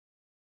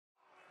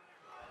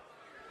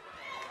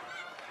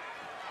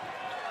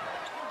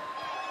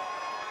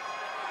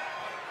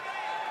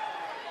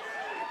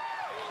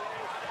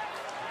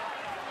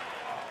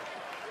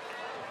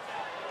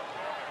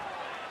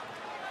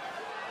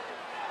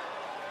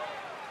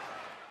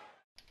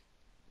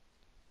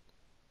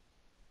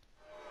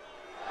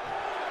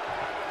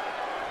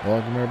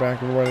Welcome here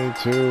back everybody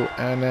to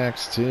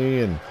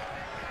NXT, and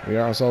we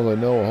ourselves a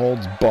no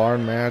holds barred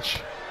match.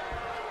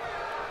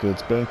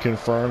 It's been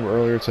confirmed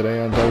earlier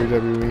today on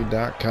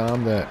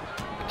WWE.com that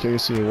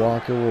Casey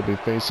Walker will be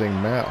facing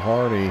Matt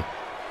Hardy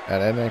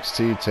at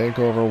NXT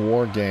TakeOver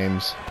War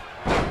Games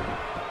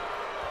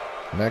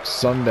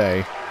next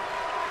Sunday.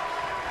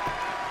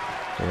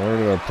 So we're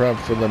going to prep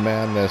for the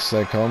madness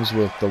that comes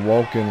with the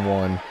Woken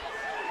One.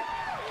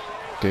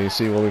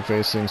 Casey will be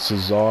facing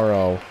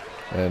Cesaro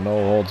in a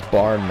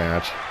no-holds-barred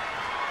match.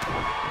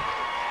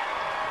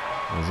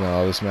 As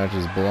now this match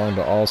has belonged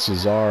to all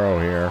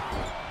Cesaro here.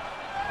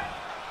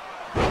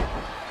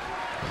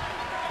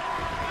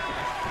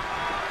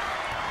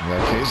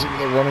 Now Casey with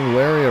a running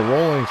lariat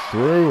rolling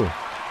through.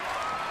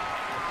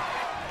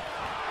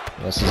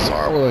 Now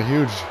Cesaro with a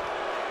huge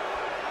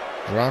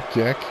drop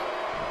kick.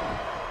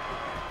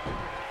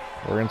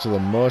 We're into the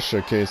mush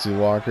of Casey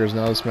Walker's.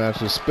 Now this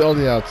match is spilled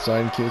the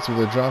outside. Casey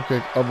with a drop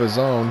kick of his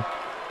own.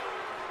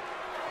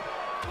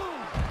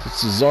 To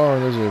Cesaro,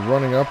 and there's a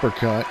running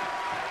uppercut.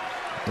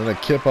 And a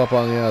kip up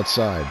on the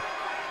outside.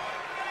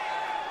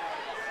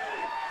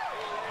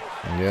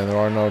 Again, there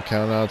are no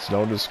countouts,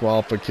 no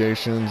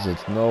disqualifications.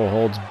 It's no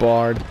holds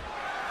barred.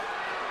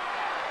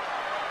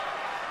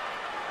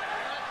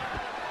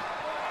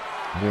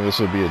 I think this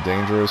would be a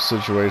dangerous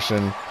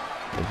situation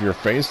if you're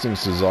facing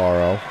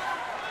Cesaro.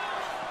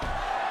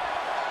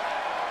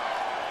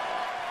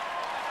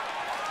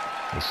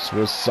 The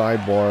Swiss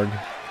Cyborg.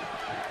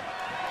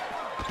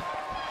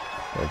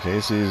 But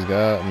Casey's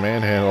got a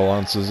manhandle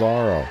on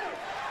Cesaro.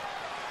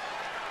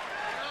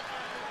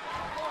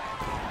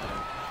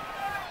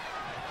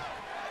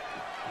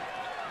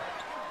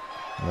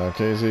 Now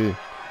Casey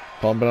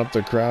pumping up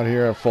the crowd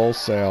here at Full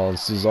Sail, and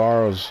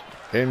Cesaro's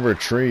in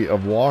retreat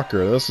of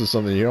Walker. This is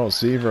something you don't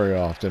see very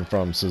often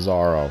from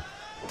Cesaro.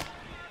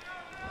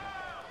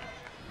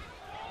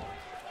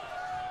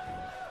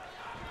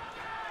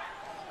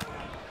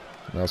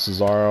 Now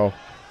Cesaro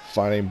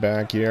fighting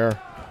back here.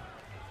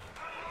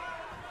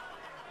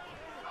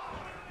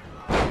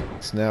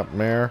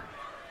 Snapmare.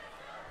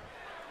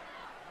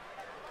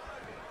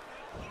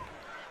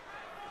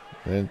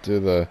 Into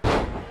the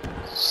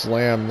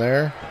slam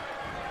there.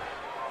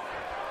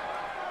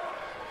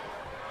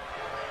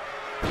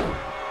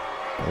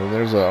 And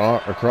there's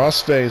a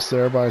crossface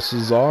there by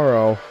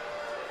Cesaro.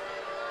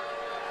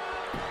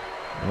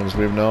 As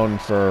we've known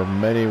for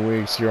many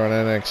weeks here on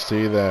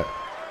NXT that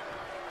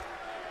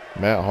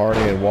Matt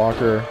Hardy and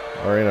Walker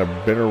are in a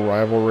bitter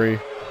rivalry.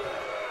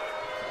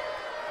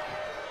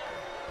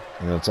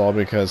 And it's all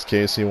because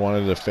Casey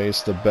wanted to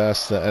face the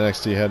best that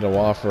NXT had to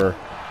offer.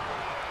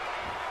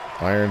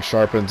 Iron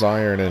sharpens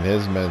iron in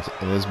his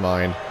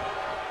mind.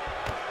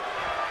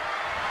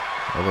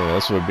 I think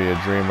this would be a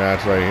dream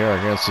match right here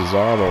against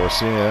Cesaro, but we're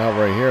seeing it out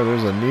right here.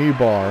 There's a knee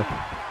bar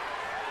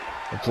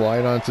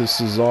applied onto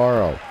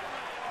Cesaro.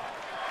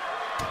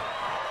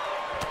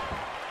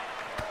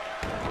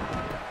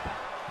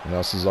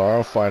 Now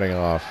Cesaro fighting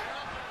off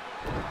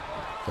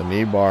the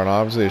knee bar, and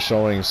obviously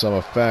showing some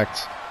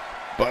effect.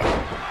 But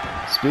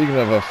speaking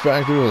of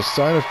effect, there's a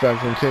side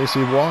effect from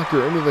Casey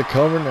Walker into the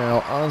cover now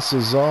on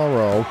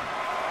Cesaro.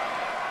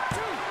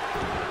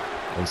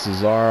 And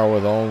Cesaro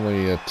with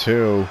only a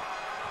 2.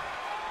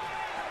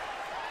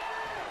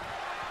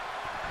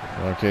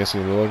 Now Casey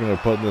looking to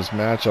put this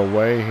match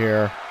away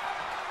here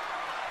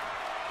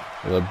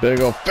with a big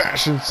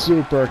old-fashioned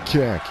super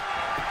kick.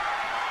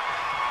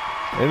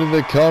 Into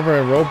the cover,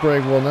 and rope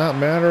break will not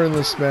matter in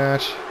this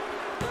match.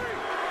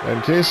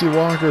 And Casey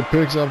Walker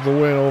picks up the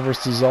win over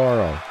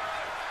Cesaro.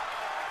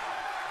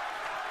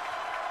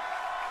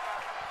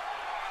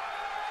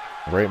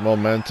 Great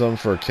momentum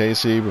for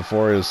Casey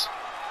before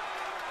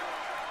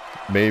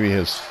maybe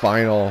his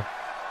final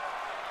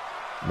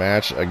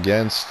match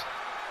against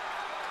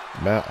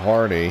Matt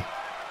Hardy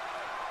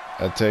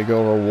at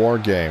TakeOver War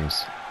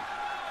Games.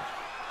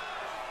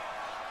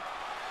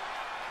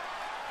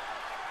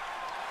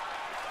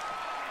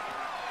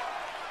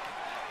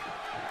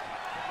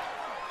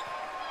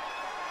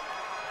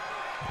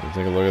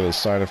 Take a look at the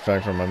side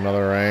effect from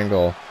another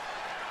angle.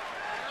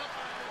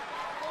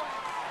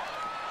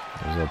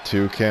 There's a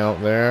 2 count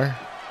there.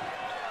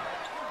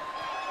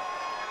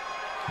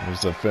 There's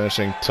the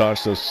finishing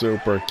touch, the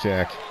super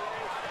kick.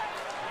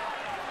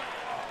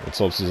 Let's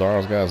hope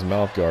Cesaro's got his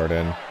mouth guard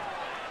in.